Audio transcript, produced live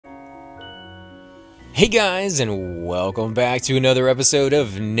Hey guys, and welcome back to another episode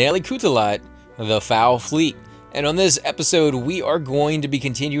of Nelly Cootalot, the Fowl Fleet. And on this episode, we are going to be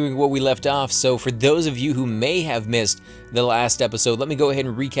continuing what we left off. So for those of you who may have missed the last episode, let me go ahead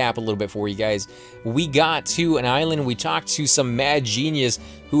and recap a little bit for you guys. We got to an island, we talked to some mad genius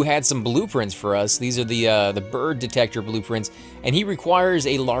who had some blueprints for us. These are the bird detector blueprints, and he requires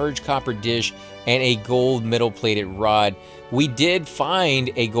a large copper dish and a gold metal-plated rod. We did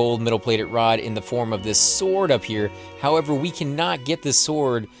find a gold metal-plated rod in the form of this sword up here. However, we cannot get this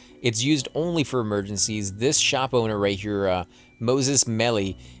sword. It's used only for emergencies. This shop owner right here, Moses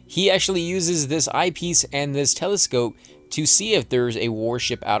Melly, he actually uses this eyepiece and this telescope to see if there's a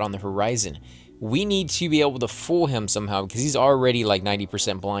warship out on the horizon. We need to be able to fool him somehow because he's already like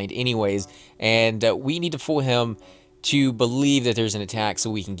 90% blind anyways, and we need to fool him to believe that there's an attack so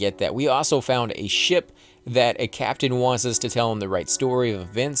we can get that. We also found a ship that a captain wants us to tell him the right story of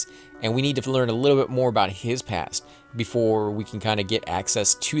events, and we need to learn a little bit more about his past before we can kind of get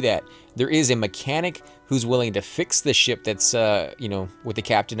access to that. There is a mechanic who's willing to fix the ship that's, you know, with the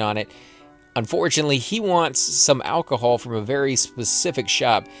captain on it. Unfortunately, he wants some alcohol from a very specific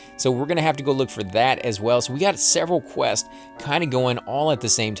shop, so we're going to have to go look for that as well. So we got several quests kind of going all at the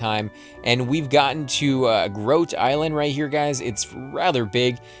same time, and we've gotten to Groat Island right here, guys. It's rather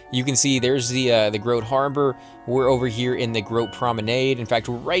big. You can see there's the Groat Harbor. We're over here in the Groat Promenade. In fact,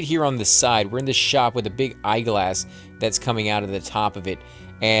 we're right here on the side. We're in this shop with a big eyeglass that's coming out of the top of it,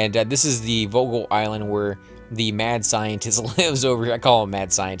 and this is the Vogel Island where the mad scientist lives over here. I call him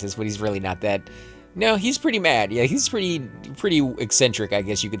mad scientist, but he's really not that. No, he's pretty mad. Yeah, he's pretty eccentric, I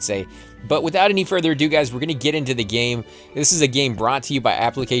guess you could say. But without any further ado, guys, we're going to get into the game. This is a game brought to you by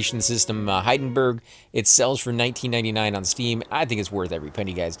application system Heidenberg. It sells for $19.99 on Steam. I think it's worth every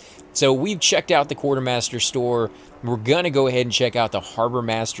penny, guys. So we've checked out the Quartermaster store. We're going to go ahead and check out the Harbor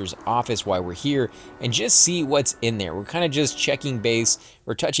Master's office while we're here and just see what's in there. We're kind of just checking base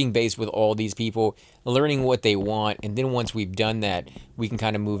or touching base with all these people, learning what they want, and then once we've done that, we can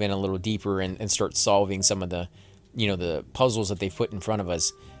kind of move in a little deeper and start solving some of the, you know, the puzzles that they've put in front of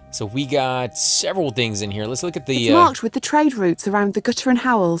us. So we got several things in here. Let's look at the... It's marked with the trade routes around the Gutter and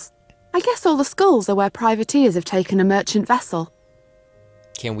Howells. I guess all the skulls are where privateers have taken a merchant vessel.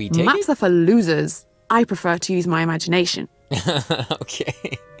 Can we take Maps are for losers. I prefer to use my imagination.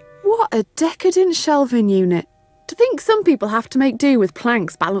 Okay. What a decadent shelving unit. To think some people have to make do with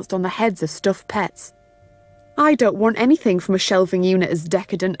planks balanced on the heads of stuffed pets. I don't want anything from a shelving unit as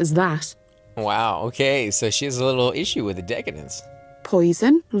decadent as that. Wow, okay, so she has a little issue with the decadence.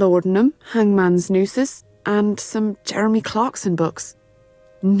 Poison, laudanum, hangman's nooses, and some Jeremy Clarkson books.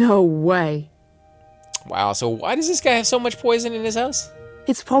 No way. Wow, so why does this guy have so much poison in his house?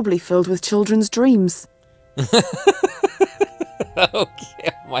 It's probably filled with children's dreams. Okay,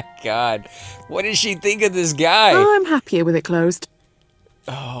 oh my god. What does she think of this guy? Oh, I'm happier with it closed.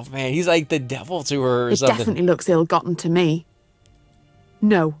 Oh man, he's like the devil to her or something. It definitely looks ill-gotten to me.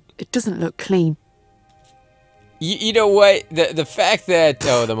 No, it doesn't look clean. You know what? The fact that...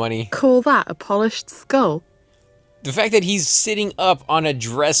 Oh, the money. Call that a polished skull? The fact that he's sitting up on a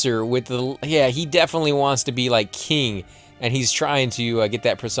dresser with the... Yeah, he definitely wants to be like king, and he's trying to get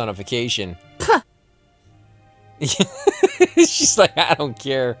that personification. Puh. She's like, I don't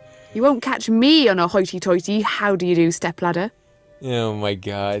care. You won't catch me on a hoity-toity how-do-you-do stepladder. Oh my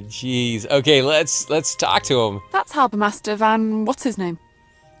god, jeez. Okay, let's talk to him. That's Harbour Master Van... what's his name?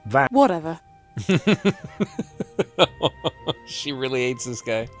 Van... Whatever. She really hates this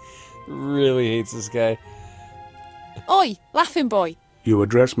guy. Really hates this guy. Oi, laughing boy. You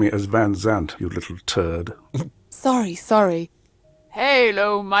address me as Van Zant, you little turd. Sorry.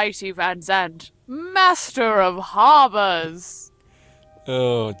 Hail, mighty Van Zant, master of harbours.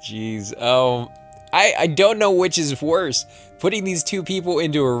 Oh, jeez. I don't know which is worse. Putting these two people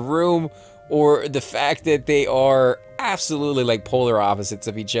into a room or the fact that they are absolutely like polar opposites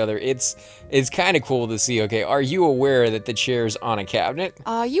of each other. It's kind of cool to see. Okay, are you aware that the chair's on a cabinet?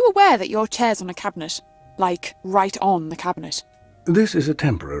 Are you aware that your chair's on a cabinet? Like, right on the cabinet? This is a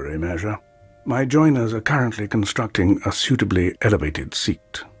temporary measure. My joiners are currently constructing a suitably elevated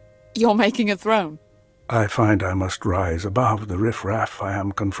seat. You're making a throne? I find I must rise above the riffraff I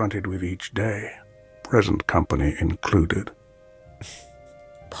am confronted with each day, present company included.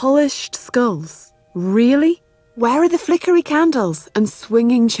 Polished skulls? Really? Where are the flickery candles and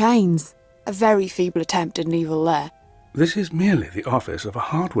swinging chains? A very feeble attempt at an evil lair. This is merely the office of a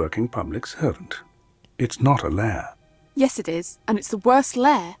hard-working public servant. It's not a lair. Yes, it is, and it's the worst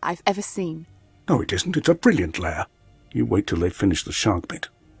lair I've ever seen. No, it isn't. It's a brilliant lair. You wait till they finish the shark bit.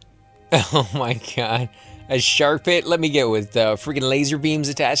 Oh my god. A shark pit? Let me get with freaking laser beams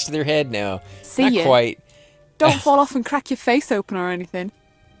attached to their head? No, See not ya. quite. Don't fall off and crack your face open or anything.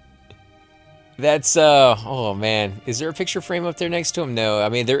 That's, oh man. Is there a picture frame up there next to him? No, I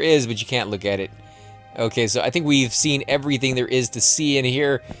mean, there is, but you can't look at it. Okay, so I think we've seen everything there is to see in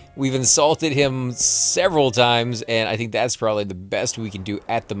here. We've insulted him several times, and I think that's probably the best we can do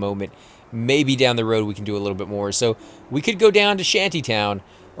at the moment. Maybe down the road we can do a little bit more. So we could go down to Shantytown,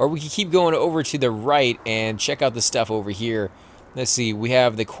 or we could keep going over to the right and check out the stuff over here. Let's see, we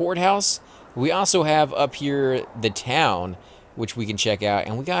have the courthouse. We also have up here the town, which we can check out.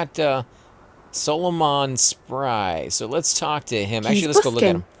 And we got Solomon Spry. So let's talk to him. Actually, let's go look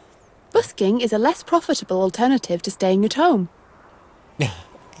at him. Busking is a less profitable alternative to staying at home.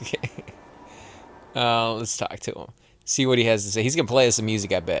 Okay. Let's talk to him. See what he has to say. He's going to play us some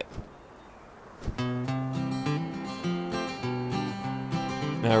music, I bet.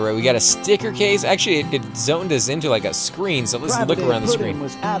 Alright, we got a sticker case. Actually, it zoned us into like a screen, so let's look around the screen.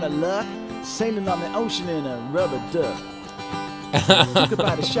 Was out of luck, sailing on the ocean in a rubber duck. Took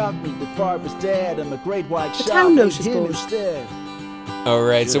about a shark meat before it was dead, and the great white shark town ate notice him board. instead.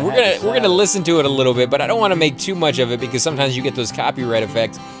 Alright, so we're gonna listen to it a little bit, but I don't want to make too much of it because sometimes you get those copyright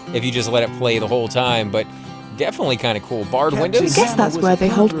effects if you just let it play the whole time, but definitely kind of cool. Barred windows? I guess that's where they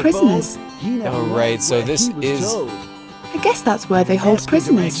hold prisoners. Alright, so this is... I guess that's where they hold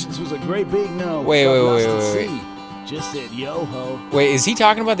prisoners. Was a great big no. Wait. Just said yo ho. Wait, is he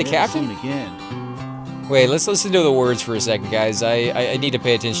talking about the Never captain? seen again. Wait, let's listen to the words for a second, guys. I need to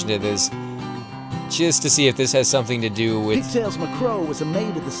pay attention to this. Just to see if this has something to do with... Pigtails McCrow was a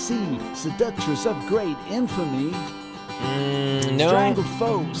maid of the sea, seductress of great infamy. No. Strangled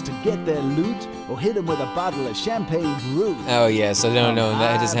foes to get their loot, or hit them with a bottle of champagne brut. Oh, yeah, so no,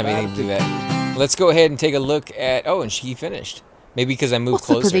 that doesn't have anything to do with that. Let's go ahead and take a look at... Oh, and she finished. Maybe because I moved What's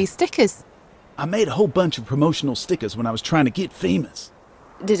closer. up with these stickers? I made a whole bunch of promotional stickers when I was trying to get famous.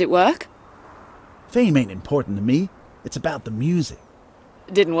 Did it work? Fame ain't important to me. It's about the music.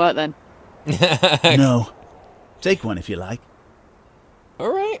 It didn't work then. No. Take one if you like.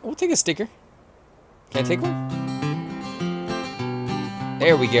 Alright, we'll take a sticker. Can I take one?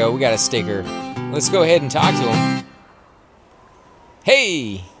 There we go, we got a sticker. Let's go ahead and talk to him.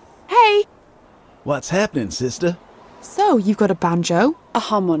 Hey! Hey! What's happening, sister? So, you've got a banjo? A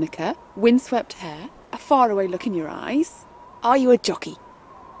harmonica, windswept hair, a faraway look in your eyes. Are you a jockey?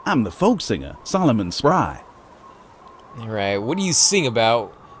 I'm the folk singer, Solomon Spry. Alright, what do you sing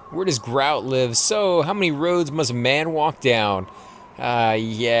about? Where does Grout live? So, how many roads must a man walk down?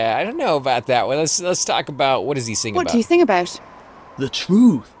 Yeah, I don't know about that one. Let's talk about what does he sing about? What do you sing about? The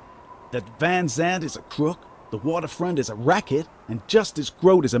truth. That Van Zandt is a crook, the waterfront is a racket, and Justice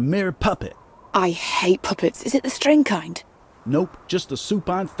Groat is a mere puppet. I hate puppets. Is it the string kind? Nope, just a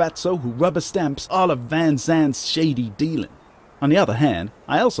supine fatso who rubber stamps all of Van Zandt's shady dealing. On the other hand,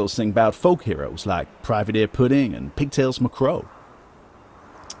 I also sing about folk heroes like Privateer Pudding and Pigtails McCrow.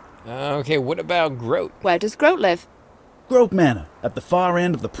 Okay, what about Groat? Where does Groat live? Groat Manor, at the far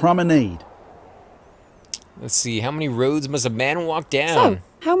end of the promenade. Let's see, how many roads must a man walk down? So,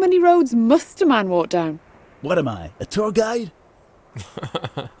 how many roads must a man walk down? What am I, a tour guide?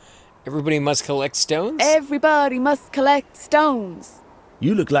 Everybody must collect stones? Everybody must collect stones.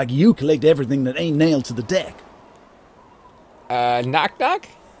 You look like you collect everything that ain't nailed to the deck. Knock knock?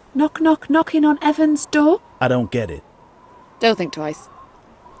 Knock knock knocking on Evan's door? I don't get it. Don't think twice.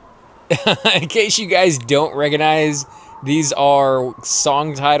 In case you guys don't recognize, these are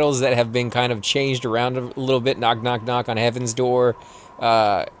song titles that have been kind of changed around a little bit. Knock, knock, knock on Heaven's Door.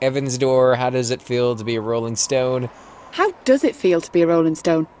 Evan's Door, how does it feel to be a Rolling Stone? How does it feel to be a Rolling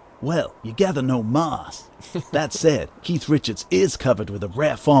Stone? Well, you gather no moss. That said, Keith Richards is covered with a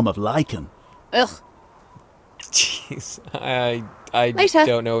rare form of lichen. Ugh. Jeez, I Later.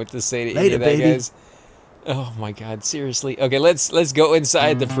 don't know what to say to any Later, of that, baby. guys. Oh my god, seriously. Okay, let's go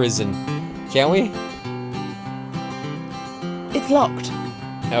inside the prison. Can we? It's locked.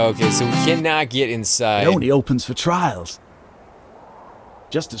 Okay, so we cannot get It inside. only opens for trials.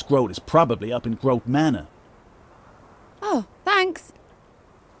 Justice Groat is probably up in Groat Manor. Oh, thanks.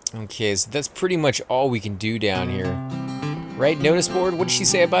 Okay, so that's pretty much all we can do down here. Right, notice board? What did she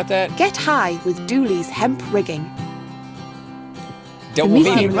say about that? Get high with Dooley's hemp rigging. The Double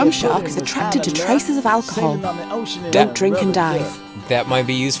methane meaning. rum shark is attracted to traces of alcohol. Don't drink and dive. That might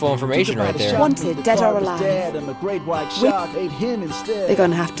be useful information right there. Wanted, dead or alive. And the great white shark ate him instead. They're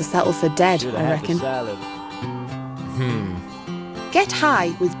gonna have to settle for dead, Should've I had the reckon. salad. Get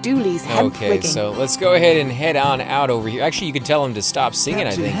high with Dooley's hemp Okay, rigging. so let's go ahead and head on out over here. Actually, you can tell him to stop singing, I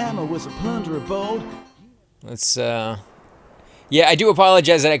Captain think. Hammer was a plunderer bold. Let's, Yeah, I do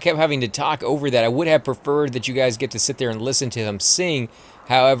apologize that I kept having to talk over that. I would have preferred that you guys get to sit there and listen to him sing.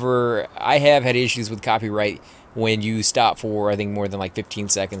 However, I have had issues with copyright when you stop for, I think, more than like 15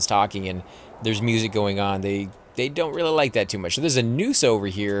 seconds talking and there's music going on. They don't really like that too much. So there's a noose over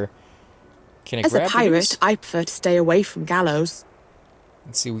here. Can I As grab a the pirate, noose? I prefer to stay away from gallows.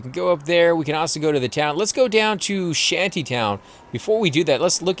 Let's see, we can go up there. We can also go to the town. Let's go down to Shantytown. Before we do that,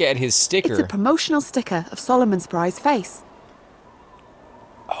 let's look at his sticker. It's a promotional sticker of Solomon's Prize face.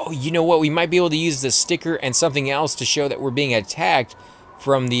 Oh, you know what? We might be able to use the sticker and something else to show that we're being attacked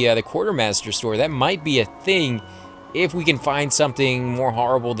from the quartermaster store. That might be a thing if we can find something more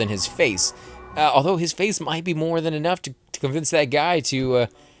horrible than his face. Although his face might be more than enough to convince that guy to,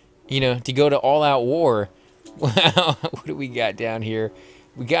 to go to all-out war. Wow, what do we got down here?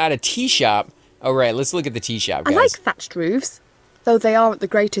 We got a tea shop. All right, let's look at the tea shop, guys. I like thatched roofs, though they are at the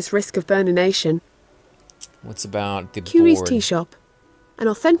greatest risk of burnination. What's about the Curie's board? Tea Shop. An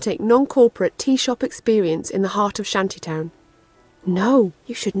authentic, non-corporate tea shop experience in the heart of Shantytown. No,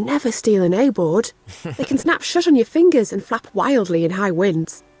 you should never steal an A-board. They can snap shut on your fingers and flap wildly in high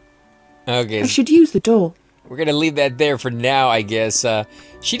winds. Okay, I should use the door. we're going to leave that there for now, I guess.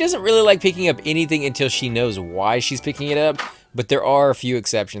 She doesn't really like picking up anything until she knows why she's picking it up. But there are a few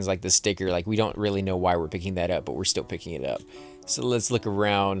exceptions, like the sticker. Like, we don't really know why we're picking that up, but we're still picking it up. So let's look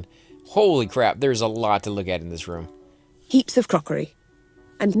around. Holy crap, there's a lot to look at in this room. Heaps of crockery.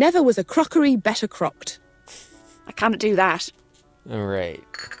 And never was a crockery better crocked. I can't do that. All right.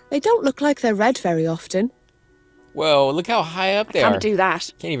 They don't look like they're red very often. Whoa, look how high up they Can't are. do that.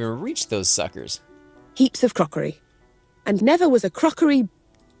 Can't even reach those suckers. Heaps of crockery. And never was a crockery...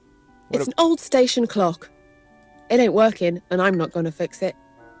 It's an old station clock. It ain't working, and I'm not going to fix it.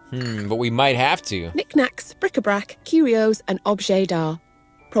 But we might have to. Knickknacks, bric-a-brac, curios, and objets d'art.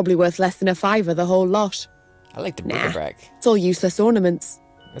 Probably worth less than a fiver the whole lot. I like the Nah. bric-a-brac. It's all useless ornaments.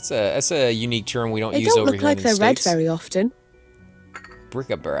 That's a unique term we don't They use don't over look here like in they're the red States. very often.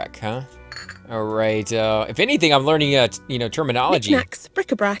 Bric-a-brac, huh? All right. If anything, I'm learning, terminology. Knickknacks,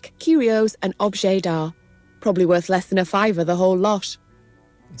 bric-a-brac, curios, and objets d'art. Probably worth less than a fiver the whole lot.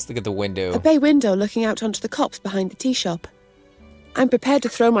 Let's look at the window. A bay window looking out onto the copse behind the tea shop. I'm prepared to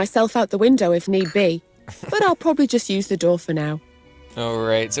throw myself out the window if need be, but I'll probably just use the door for now. All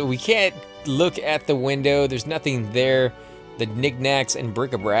right. So we can't look at the window. There's nothing there. The knickknacks and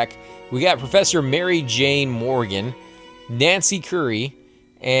bric-a-brac. We got Professor Mary Jane Morgan, Nancy Curry,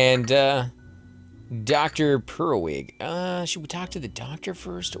 and Dr. Perwig. Should we talk to the doctor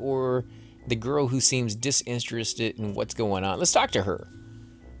first or the girl who seems disinterested in what's going on? Let's talk to her.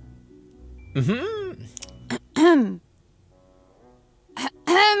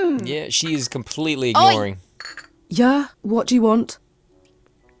 Yeah, she is completely ignoring. Yeah, what do you want?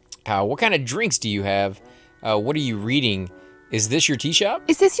 What kind of drinks do you have? What are you reading? Is this your tea shop?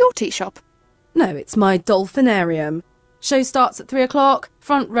 Is this your tea shop? No, it's my dolphinarium. Show starts at 3 o'clock.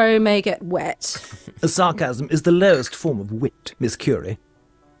 Front row may get wet. Sarcasm is the lowest form of wit, Miss Curie.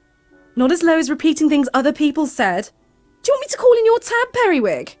 Not as low as repeating things other people said. Do you want me to call in your tab,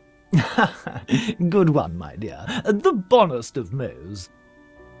 Periwig? Good one, my dear. The bonest of mows.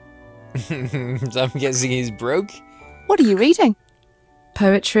 So I'm guessing he's broke? What are you reading?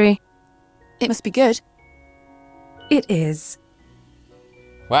 Poetry. It must be good. It is.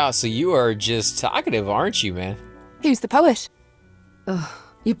 Wow, so you are just talkative, aren't you, man? Who's the poet?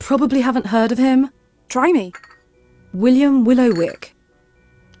 You probably haven't heard of him. Try me. William Willowick.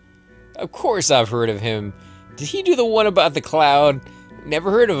 Of course I've heard of him. Did he do the one about the cloud?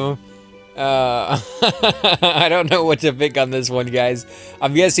 Never heard of him. I don't know what to pick on this one, guys.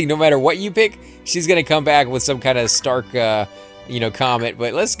 I'm guessing no matter what you pick, she's gonna come back with some kind of stark, comment.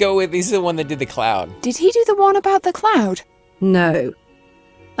 But let's go with, he's the one that did the cloud. Did he do the one about the cloud? No.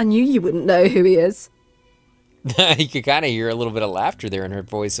 I knew you wouldn't know who he is. You could kind of hear a little bit of laughter there in her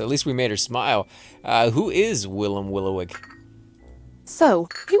voice. So at least we made her smile. Who is Willem Willowick? So,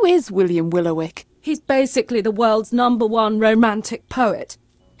 who is William Willowick? He's basically the world's #1 romantic poet.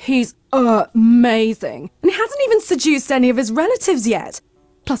 He's amazing. And he hasn't even seduced any of his relatives yet.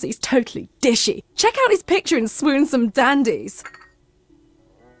 Plus, he's totally dishy. Check out his picture and swoon some dandies.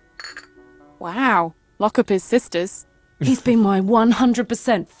 Wow. Lock up his sisters. He's been my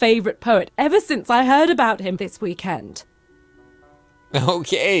 100% favourite poet ever since I heard about him this weekend.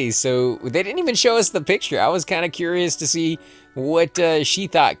 Okay, so they didn't even show us the picture. I was kind of curious to see what she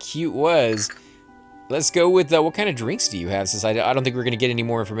thought cute was. Let's go with what kind of drinks do you have? Since I don't think we're going to get any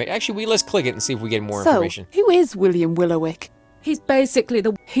more information. Actually, let's click it and see if we get more information. So, who is William Willowick? He's basically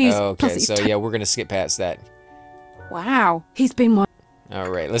the... He's... Okay, plus he's so yeah, we're going to skip past that. Wow. He's been my... All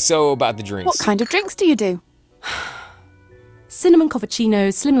right, let's go about the drinks. What kind of drinks do you do? cinnamon cappuccino,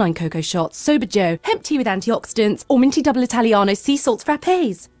 slimline cocoa shots, soba joe, hemp tea with antioxidants, or minty double Italiano sea salt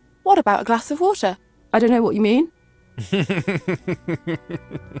frappes. What about a glass of water? I don't know what you mean.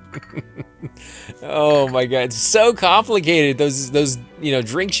 Oh my god, it's so complicated. Those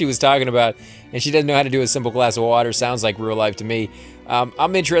drinks she was talking about, and she doesn't know how to do a simple glass of water. Sounds like real life to me.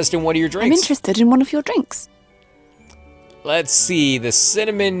 I'm interested in one of your drinks. I'm interested in one of your drinks. Let's see, the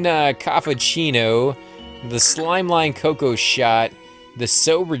cinnamon cappuccino, the slimeline cocoa shot, the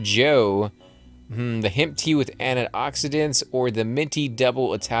sober joe, the hemp tea with antioxidants, or the minty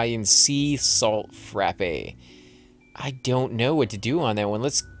double Italian sea salt frappe. I don't know what to do on that one.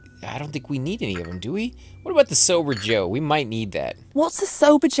 I don't think we need any of them, do we? What about the sober joe? We might need that. What's a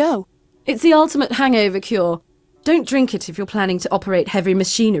sober joe? It's the ultimate hangover cure. Don't drink it if you're planning to operate heavy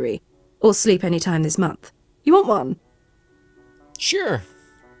machinery, or sleep any time this month. You want one? Sure.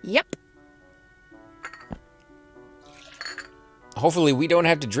 Yep. Hopefully we don't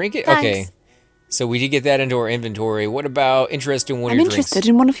have to drink it. Thanks. Okay. So we did get that into our inventory. What about interested in one of your drinks? I'm interested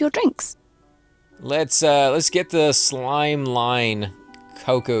in one of your drinks. Let's get the slime line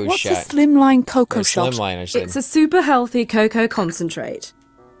cocoa What's shot. a slimline cocoa Or shot? Slimline, I said. It's a super healthy cocoa concentrate,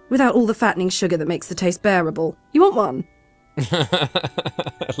 without all the fattening sugar that makes the taste bearable. You want one?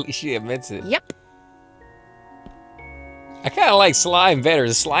 At least she admits it. Yep. I kind of like slime better.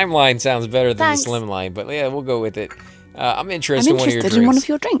 The slime line sounds better than Thanks. the slim line, but yeah, we'll go with it. I'm interested in one of your drinks. in one of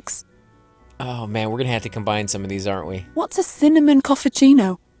your drinks. Oh man, we're gonna have to combine some of these, aren't we? What's a cinnamon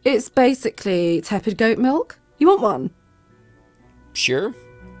cappuccino? It's basically tepid goat milk. You want one? Sure.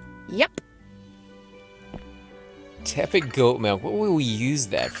 Yep. Tepid goat milk. What will we use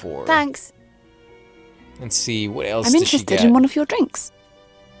that for? Thanks. Let's see. What else I'm does she interested got? in one of your drinks.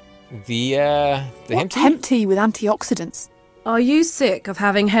 The hemp What's tea? hemp tea with antioxidants? Are you sick of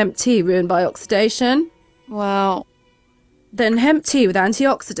having hemp tea ruined by oxidation? Well, Then hemp tea with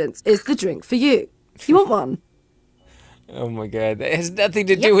antioxidants is the drink for you. You want one? Oh my god, that has nothing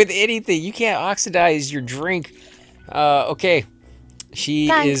to do with anything. You can't oxidize your drink. Okay. She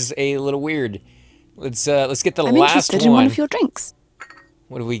Thanks. is a little weird. Let's get the I'm last interested in one of your drinks.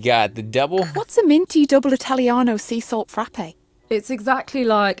 What do we got? The double? What's a minty double Italiano sea salt frappe? It's exactly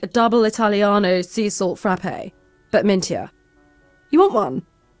like a double Italiano sea salt frappe, but mintier. You want one?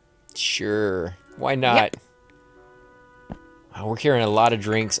 Sure. Why not? Oh, we're carrying a lot of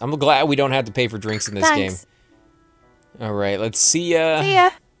drinks. I'm glad we don't have to pay for drinks in this Thanks. game. All right, let's see ya. See ya.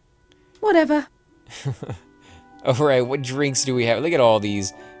 Whatever. All right, what drinks do we have? Look at all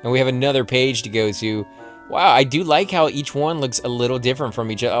these. And we have another page to go to. Wow, I do like how each one looks a little different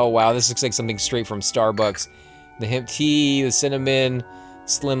from each other. Oh, wow, this looks like something straight from Starbucks. The hemp tea, the cinnamon,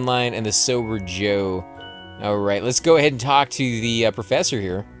 slimline, and the sober joe. All right, let's go ahead and talk to the professor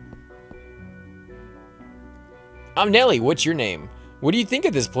here. I'm Nelly. What's your name? What do you think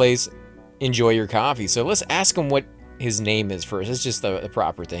of this place? Enjoy your coffee. So let's ask him what his name is first. It's just the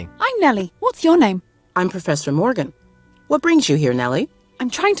proper thing. I'm Nelly. What's your name? I'm Professor Morgan. What brings you here, Nellie? I'm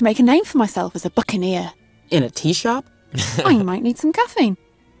trying to make a name for myself as a buccaneer. In a tea shop? I might need some caffeine.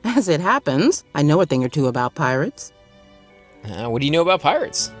 As it happens, I know a thing or two about pirates. What do you know about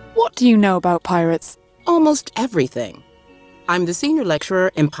pirates? What do you know about pirates? Almost everything. I'm the senior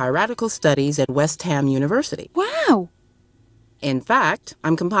lecturer in piratical studies at West Ham University. Wow. In fact,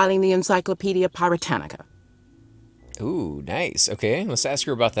 I'm compiling the Encyclopedia Pirattanica. Ooh, nice. Okay, let's ask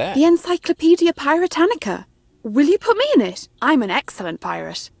her about that. The Encyclopedia Pirattanica. Will you put me in it? I'm an excellent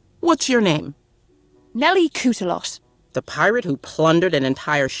pirate. What's your name? Nelly Cootalot. The pirate who plundered an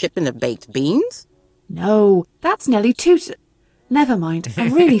entire shipment of baked beans? No, that's Nelly Never mind,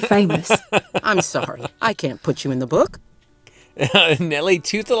 I'm really famous. I'm sorry, I can't put you in the book. Nelly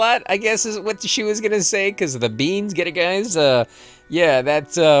Cootalot, I guess is what she was going to say, because of the beans. Get it, guys? Yeah,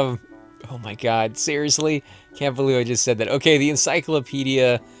 that's... oh my god, seriously? Can't believe I just said that. Okay, the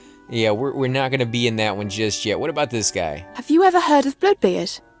Encyclopedia... Yeah, we're not going to be in that one just yet. What about this guy? Have you ever heard of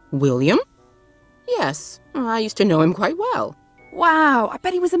Bloodbeard? William? Yes, I used to know him quite well. Wow, I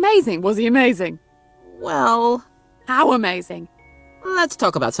bet he was amazing. Was he amazing? Well, How amazing? let's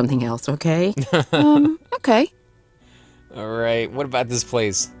talk about something else, okay? Okay. Alright, what about this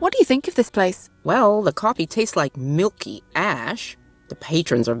place? What do you think of this place? Well, the coffee tastes like milky ash. The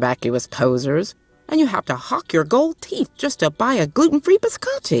patrons are vacuous posers. And you have to hawk your gold teeth just to buy a gluten-free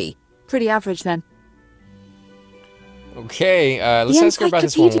biscotti. Pretty average then. Okay, let's ask her about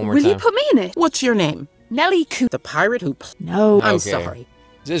this one more Will time. you put me in it? What's your name? Nelly The pirate who... No. I'm Okay. sorry.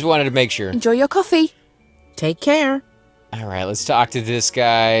 Just wanted to make sure. Enjoy your coffee. Take care. Alright, let's talk to this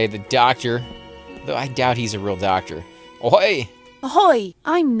guy, the doctor. Though I doubt he's a real doctor. Ahoy! Ahoy,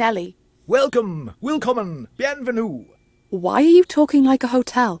 I'm Nelly. Welcome, willkommen, bienvenue. Why are you talking like a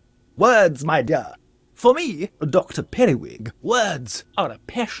hotel? Words, my dear. For me, Dr. Periwig, words are a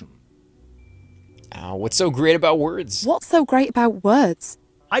passion. Oh, what's so great about words? What's so great about words?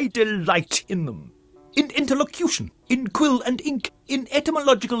 I delight in them. In interlocution, in quill and ink, in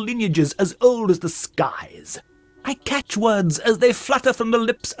etymological lineages as old as the skies. I catch words as they flutter from the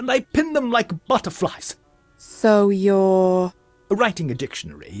lips, and I pin them like butterflies. So you're... Writing a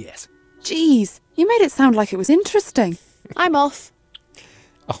dictionary, yes. Jeez, you made it sound like it was interesting. I'm off.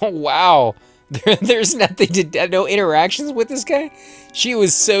 Oh, wow. There's nothing to... No interactions with this guy? She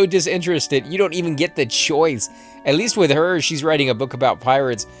was so disinterested. You don't even get the choice. At least with her, she's writing a book about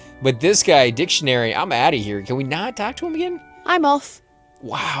pirates. But this guy, dictionary, I'm out of here. Can we not talk to him again? I'm off.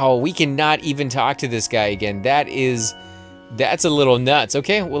 Wow, we cannot even talk to this guy again. That's a little nuts.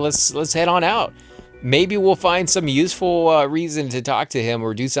 Okay, well, let's head on out. Maybe we'll find some useful reason to talk to him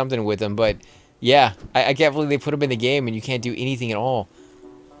or do something with him. But yeah, I can't believe they put him in the game and you can't do anything at all.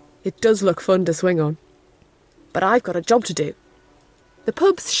 It does look fun to swing on. But I've got a job to do. The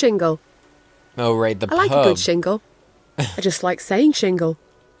pub's shingle. Oh, right, the pub. I like a good shingle. I just like saying shingle.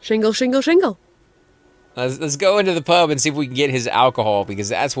 Shingle, shingle, shingle. Let's go into the pub and see if we can get his alcohol, because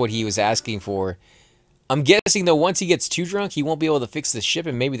that's what he was asking for. I'm guessing, though, once he gets too drunk, he won't be able to fix the ship,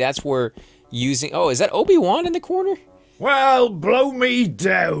 and maybe that's where using... Oh, is that Obi-Wan in the corner? Well, blow me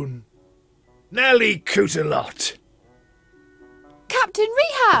down. Nelly Cootalot. Captain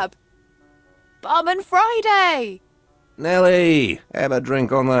Rehab! Barman Friday! Nelly, have a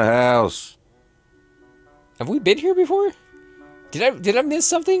drink on the house. Have we been here before? Did I miss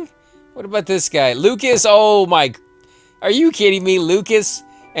something? What about this guy? Lucas, oh my... Are you kidding me? Lucas?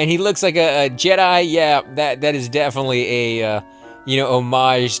 And he looks like a Jedi? Yeah, that is definitely a,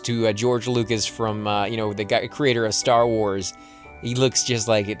 homage to George Lucas from, the guy, creator of Star Wars. He looks just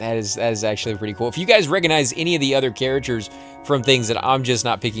like it. That is actually pretty cool. If you guys recognize any of the other characters from things that I'm just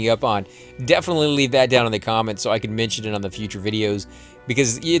not picking up on, definitely leave that down in the comments so I can mention it on the future videos,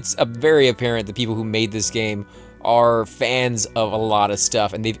 because it's very apparent the people who made this game are fans of a lot of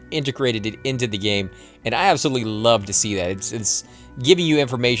stuff, and they've integrated it into the game, and I absolutely love to see that. It's giving you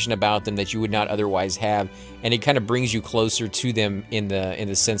information about them that you would not otherwise have, and it kind of brings you closer to them in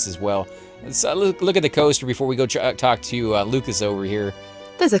the sense as well. Let's look at the coaster before we go talk to Lucas over here.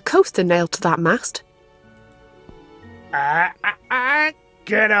 There's a coaster nailed to that mast.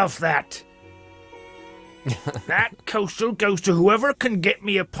 Get off that. That coaster goes to whoever can get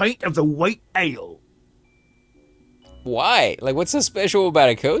me a pint of the white ale. Why? Like, what's so special about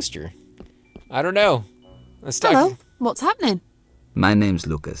a coaster? I don't know. Let's talk. Hello, what's happening? My name's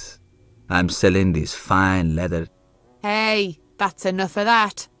Lucas. I'm selling this fine leather. Hey, that's enough of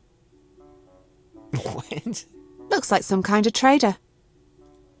that. What? Looks like some kind of trader.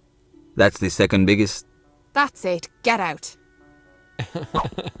 That's the second biggest. That's it, get out.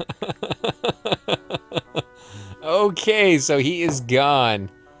 Okay, so he is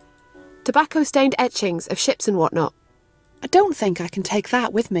gone. Tobacco-stained etchings of ships and whatnot. I don't think I can take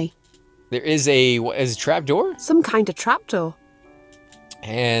that with me. There is a trapdoor? Some kind of trapdoor.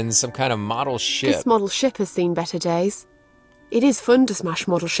 And some kind of model ship. This model ship has seen better days. It is fun to smash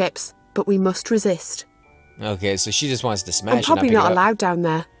model ships, but we must resist. Okay, so she just wants to smash it. I'm probably not allowed down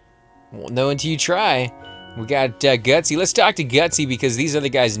there. Well, no, until you try. We got Gutsy. Let's talk to Gutsy, because these other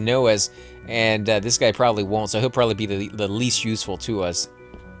guys know us, and this guy probably won't, so he'll probably be the least useful to us.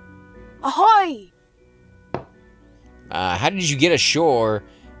 Ahoy! How did you get ashore?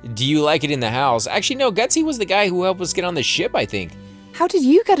 Do you like it in the house? Actually, no, Gutsy was the guy who helped us get on the ship, I think. How did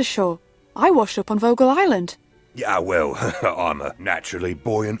you get ashore? I washed up on Vogel Island. Yeah, well, I'm a naturally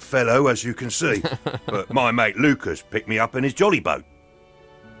buoyant fellow, as you can see. But my mate Lucas picked me up in his jolly boat.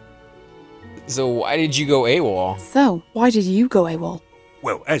 So why did you go AWOL? So, why did you go AWOL?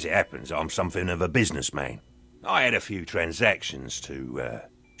 Well, as it happens, I'm something of a businessman. I had a few transactions to,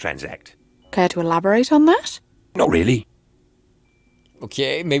 transact. Care to elaborate on that? Not really.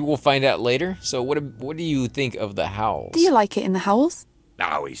 Okay, maybe we'll find out later. So what do you think of the Howls? Do you like it in the Howls?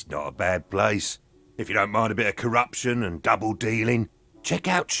 No, it's not a bad place. If you don't mind a bit of corruption and double dealing, check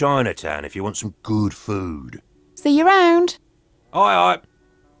out Chinatown if you want some good food. See you round. Aye, aye.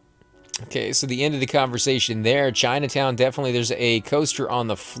 Okay, so the end of the conversation there. Chinatown, definitely. There's a coaster on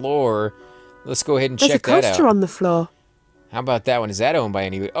the floor. Let's go ahead and check that out. There's a coaster on the floor. How about that one? Is that owned by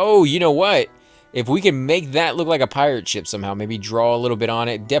anybody? Oh, you know what? If we can make that look like a pirate ship somehow, maybe draw a little bit on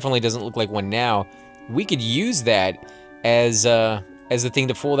it. Definitely doesn't look like one now. We could use that as the thing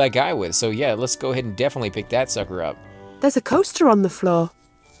to fool that guy with. So yeah, let's go ahead and definitely pick that sucker up. There's a coaster on the floor.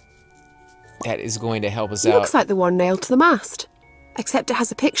 That is going to help us It out. looks like the one nailed to the mast, except it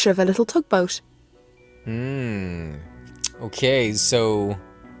has a picture of a little tugboat. Okay, so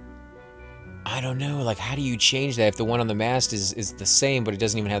I don't know, like, how do you change that if the one on the mast is the same, but it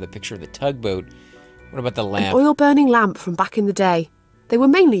doesn't even have the picture of the tugboat? What about the lamp? An oil-burning lamp from back in the day. They were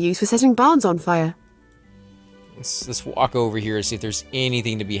mainly used for setting barns on fire. Let's walk over here and see if there's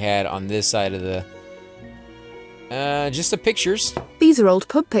anything to be had on this side of the... just the pictures. These are old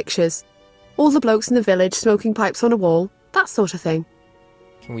pub pictures. All the blokes in the village smoking pipes on a wall, that sort of thing.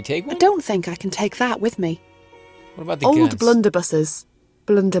 Can we take one? I don't think I can take that with me. What about the Old guns? blunderbusses.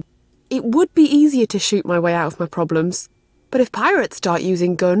 It would be easier to shoot my way out of my problems. But if pirates start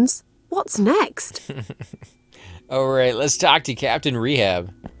using guns, what's next? Alright, let's talk to Captain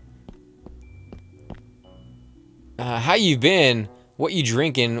Rehab. How you been? What you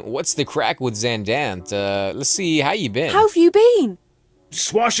drinking? What's the crack with Zandant? Let's see, how you been? How have you been?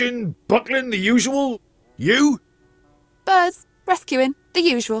 Swashing, buckling, the usual. You? Birds, rescuing, the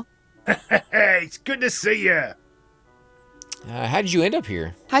usual. Hey, it's good to see you. How did you end up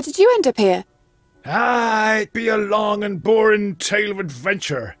here? How did you end up here? It'd be a long and boring tale of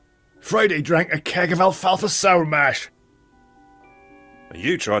adventure. Friday drank a keg of alfalfa sour mash.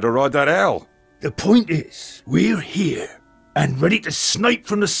 You tried to ride that owl. The point is, we're here, and ready to snipe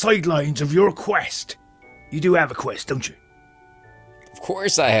from the sidelines of your quest. You do have a quest, don't you? Of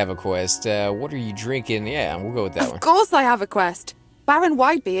course I have a quest. What are you drinking? Yeah, we'll go with that one. Of course I have a quest. Baron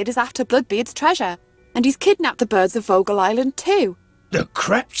Whitebeard is after Bloodbeard's treasure, and he's kidnapped the birds of Vogel Island too. The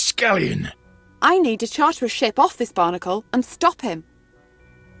crap scallion. I need to charter a ship off this barnacle and stop him.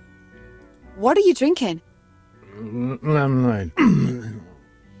 What are you drinking? Lemonade.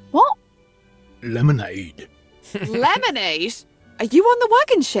 What? Lemonade. Lemonade? Are you on the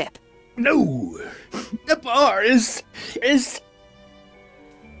wagon ship? No. The bar is...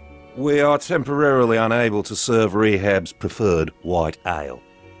 We are temporarily unable to serve Rehab's preferred white ale.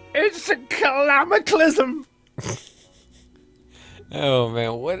 It's a calamicalism. Oh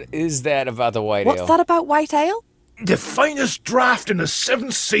man, what is that about the white ale? What's that about white ale? The finest draft in the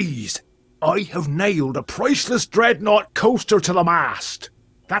 7 seas. I have nailed a priceless dreadnought coaster to the mast.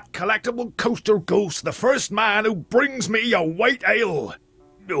 That collectible coaster goes to the first man who brings me a white ale.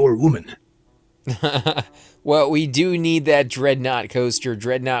 Or woman. Well, we do need that Dreadnought coaster.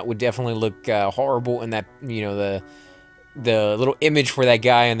 Dreadnought would definitely look horrible in that, you know, the little image for that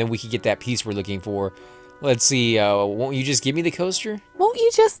guy, and then we could get that piece we're looking for. Let's see, won't you just give me the coaster? Won't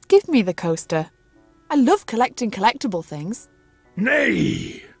you just give me the coaster? I love collecting collectible things.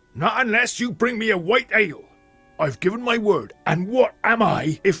 Nay, not unless you bring me a white ale. I've given my word, and what am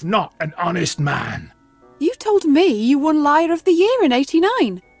I if not an honest man? You told me you won Liar of the Year in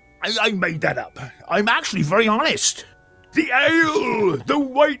 '89. I made that up. I'm actually very honest. The ale! The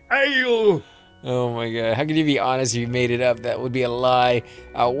white ale! Oh my god, how can you be honest if you made it up? That would be a lie.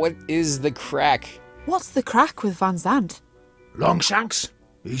 What is the crack? What's the crack with Van Zandt? Longshanks?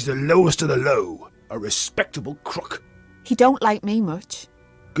 He's the lowest of the low. A respectable crook. He don't like me much.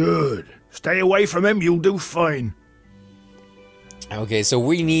 Good. Stay away from him, you'll do fine. Okay, so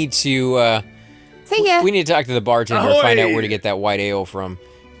we need to, See ya. we need to talk to the bartender and Ahoy! find out where to get that white ale from.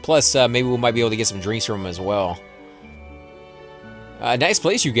 Plus, maybe we might be able to get some drinks from him as well. Nice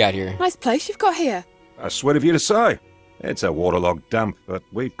place you got here. Nice place you've got here. That's sweet of you to say. It's a waterlogged dump, but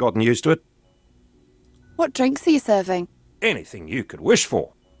we've gotten used to it. What drinks are you serving? Anything you could wish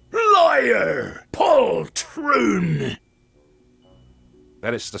for. Liar! Poltroon!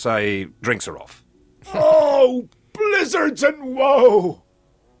 That is to say, drinks are off. Oh, blizzards and woe!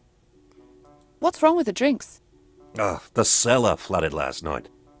 What's wrong with the drinks? The cellar flooded last night.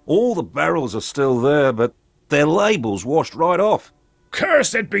 All the barrels are still there, but their labels washed right off.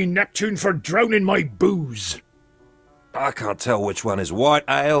 Cursed be Neptune for drowning my booze. I can't tell which one is white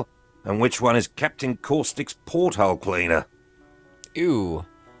ale and which one is Captain Caustic's porthole cleaner. Ew.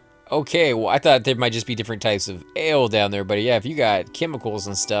 Okay, well, I thought there might just be different types of ale down there, but yeah, if you got chemicals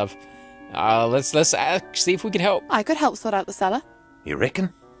and stuff, let's ask, see if we can help. I could help sort out the cellar. You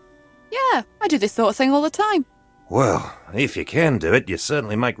reckon? Yeah, I do this sort of thing all the time. Well, if you can do it, you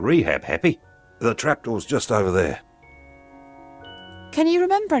certainly make Rehab happy. The trapdoor's just over there. Can you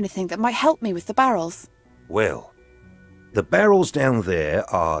remember anything that might help me with the barrels? Well, the barrels down there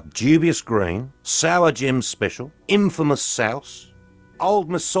are Dubious Green, Sour Jim's Special, Infamous Souse, Old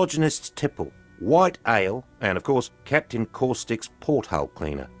Misogynist's Tipple, White Ale, and of course, Captain Caustic's Porthole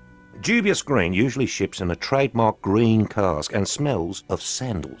Cleaner. Dubious Green usually ships in a trademark green cask and smells of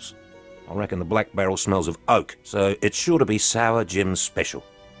sandals. I reckon the black barrel smells of oak, so it's sure to be Sour Jim's Special.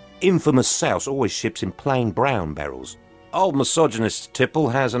 Infamous Souse always ships in plain brown barrels. Old Misogynist's Tipple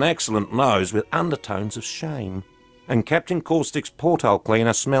has an excellent nose with undertones of shame. And Captain Caustic's Porthole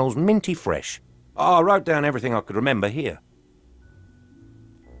Cleaner smells minty fresh. I wrote down everything I could remember here.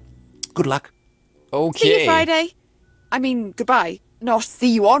 Good luck. Okay. See you Friday. I mean, goodbye. Not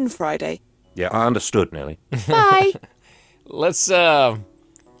see you on Friday. Yeah, I understood, Nelly. Bye. Let's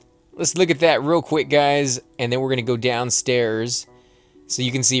look at that real quick, guys, and then we're gonna go downstairs. So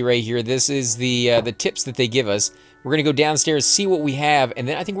you can see right here, this is the tips that they give us. We're gonna go downstairs, see what we have, and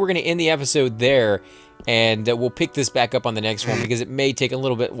then I think we're gonna end the episode there, and we'll pick this back up on the next one because it may take a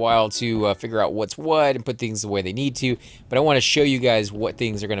little bit while to figure out what's what and put things the way they need to. But I want to show you guys what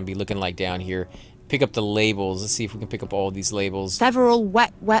things are gonna be looking like down here. Pick up the labels. Let's see if we can pick up all these labels. Several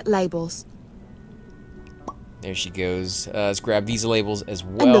wet labels. There she goes. Let's grab these labels as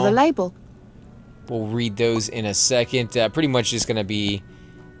well. Another label. We'll read those in a second. Pretty much just going to be...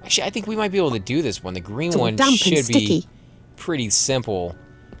 Actually, I think we might be able to do this one. The green one should be pretty simple.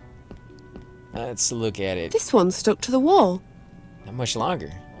 Let's look at it. This one's stuck to the wall. Not much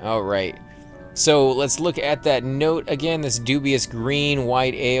longer. All right. So let's look at that note again. This dubious green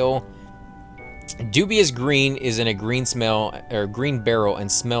white ale. Dubious green is in a green barrel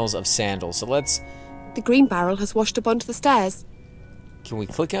and smells of sandal. So let's... The green barrel has washed up onto the stairs. Can we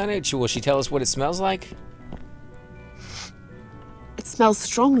click on it? Will she tell us what it smells like? It smells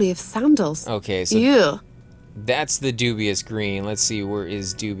strongly of sandals. Okay, so Ew. That's the dubious green. Let's see, where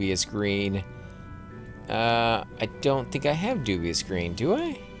is dubious green? I don't think I have dubious green, do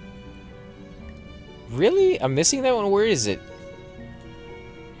I? Really? I'm missing that one? Where is it?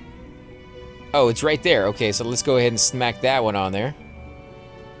 Oh, it's right there. Okay, so let's go ahead and smack that one on there.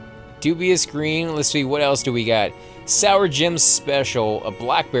 Dubious green. Let's see, what else do we got? Sour Jim Special. A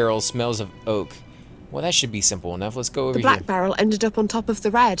black barrel smells of oak. Well, that should be simple enough. Let's go over here. The black barrel ended up on top of the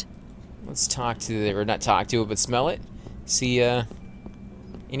red. Let's talk to the, or not talk to it, but smell it. See,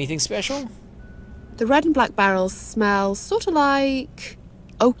 anything special? The red and black barrels smell sort of like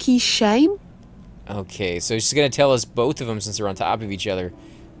oaky shame. Okay, so she's gonna tell us both of them since they're on top of each other.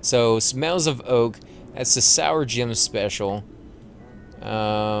 So, smells of oak. That's the Sour Jim Special.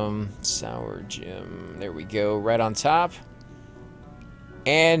 Sour Jim. There we go, right on top.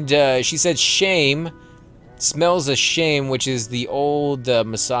 And she said shame. Smells of shame, which is the old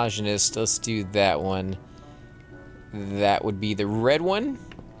misogynist. Let's do that one. That would be the red one.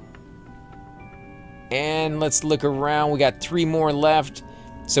 And let's look around. We got 3 more left.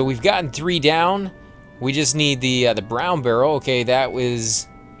 So we've gotten 3 down. We just need the brown barrel. Okay, that was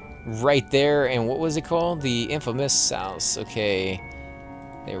right there. And what was it called? The infamous Souse. Okay.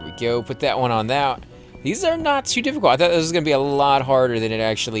 There we go. Put that one on that. These are not too difficult. I thought this was going to be a lot harder than it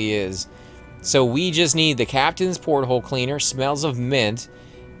actually is. So we just need the Captain's Porthole Cleaner, smells of mint,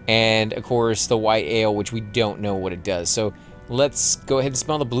 and of course the white ale, which we don't know what it does. So let's go ahead and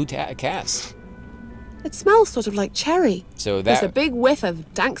smell the blue cask. It smells sort of like cherry. So there's a big whiff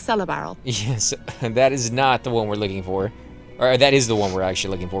of dank cellar barrel. Yes, that is not the one we're looking for. Or that is the one we're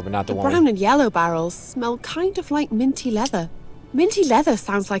actually looking for, but not the one. The brown and yellow barrels smell kind of like minty leather. Minty leather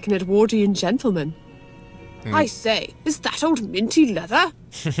sounds like an Edwardian gentleman. I say, is that old minty leather?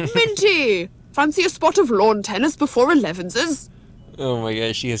 Minty! Fancy a spot of lawn tennis before 11s? Oh my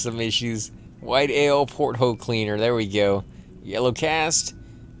gosh, she has some issues. White ale, porthole cleaner, there we go. Yellow cast.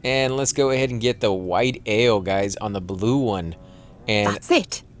 And let's go ahead and get the white ale, guys, on the blue one. And that's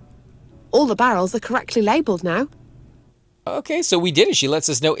it. All the barrels are correctly labelled now. Okay, so we did it. She lets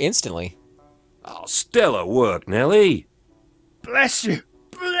us know instantly. Oh, stellar work, Nelly. Bless you.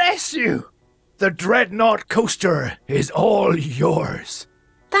 Bless you. The Dreadnought coaster is all yours.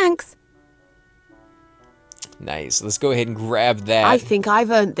 Thanks. Nice. Let's go ahead and grab that. I think I've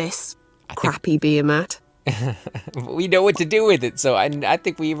earned this. Crappy beer-mat. We know what to do with it, so I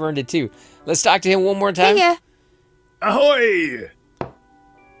think we've earned it too. Let's talk to him one more time. Yeah. Ahoy!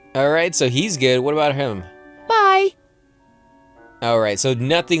 Alright, so he's good. What about him? Bye. Alright, so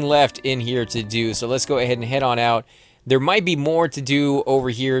nothing left in here to do, so let's go ahead and head on out. There might be more to do over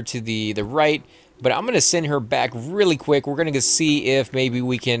here to the right, but I'm going to send her back really quick. We're going to see if maybe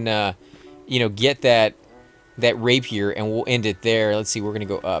we can, you know, get that rapier, and we'll end it there. Let's see, we're going to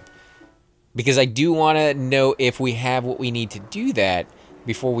go up. Because I do want to know if we have what we need to do that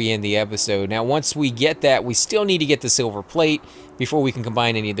before we end the episode. Now, once we get that, we still need to get the silver plate before we can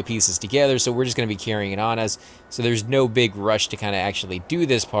combine any of the pieces together, so we're just going to be carrying it on us. So there's no big rush to kind of actually do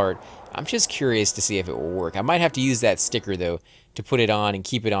this part. I'm just curious to see if it will work. I might have to use that sticker, though, to put it on and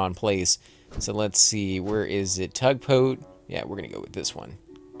keep it on place. So let's see, where is it? Tugboat? Yeah, we're going to go with this one.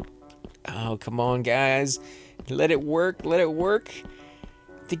 Oh, come on, guys. Let it work, let it work.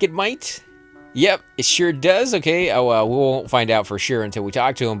 Think it might? Yep, it sure does. Okay, oh, well, we won't find out for sure until we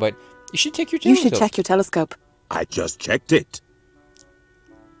talk to him, but you should check your telescope. You should check your telescope. I just checked it.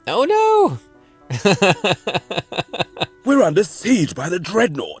 Oh, no! We're under siege by the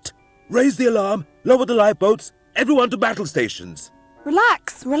Dreadnought. Raise the alarm, lower the lifeboats, everyone to battle stations.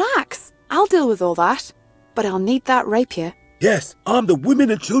 Relax, relax. I'll deal with all that. But I'll need that rapier. Yes, arm the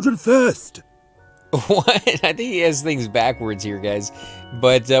women and children first. What? I think he has things backwards here, guys.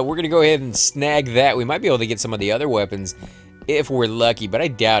 But we're going to go ahead and snag that. We might be able to get some of the other weapons if we're lucky, but I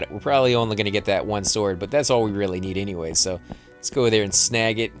doubt it. We're probably only going to get that one sword, but that's all we really need anyway, so let's go there and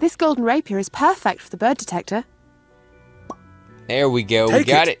snag it. This golden rapier is perfect for the bird detector. There we go. Take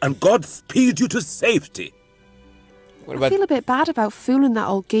We got it. and God speed you to safety. What I about... feel a bit bad about fooling that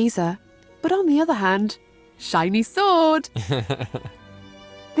old geezer. But on the other hand, shiny sword.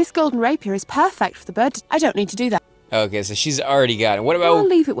 This golden rapier is perfect for the bird. I don't need to do that. Okay, so she's already got it. What about... I'll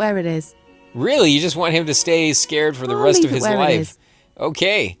leave it where it is. Really? You just want him to stay scared for the rest of his life?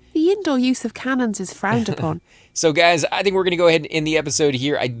 Okay. The indoor use of cannons is frowned upon. So guys, I think we're going to go ahead and end the episode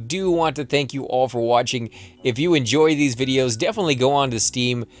here. I do want to thank you all for watching. If you enjoy these videos, definitely go on to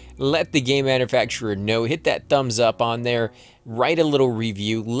Steam, let the game manufacturer know, hit that thumbs up on there, write a little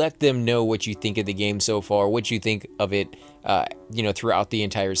review, let them know what you think of the game so far, what you think of it, you know, throughout the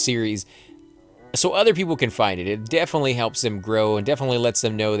entire series, so other people can find it. It definitely helps them grow and definitely lets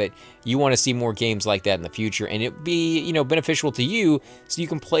them know that you want to see more games like that in the future, and it'd be, you know, beneficial to you so you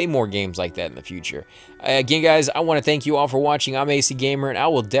can play more games like that in the future. Again, guys, I want to thank you all for watching. I'm AC Gamer, and I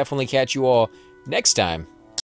will definitely catch you all next time.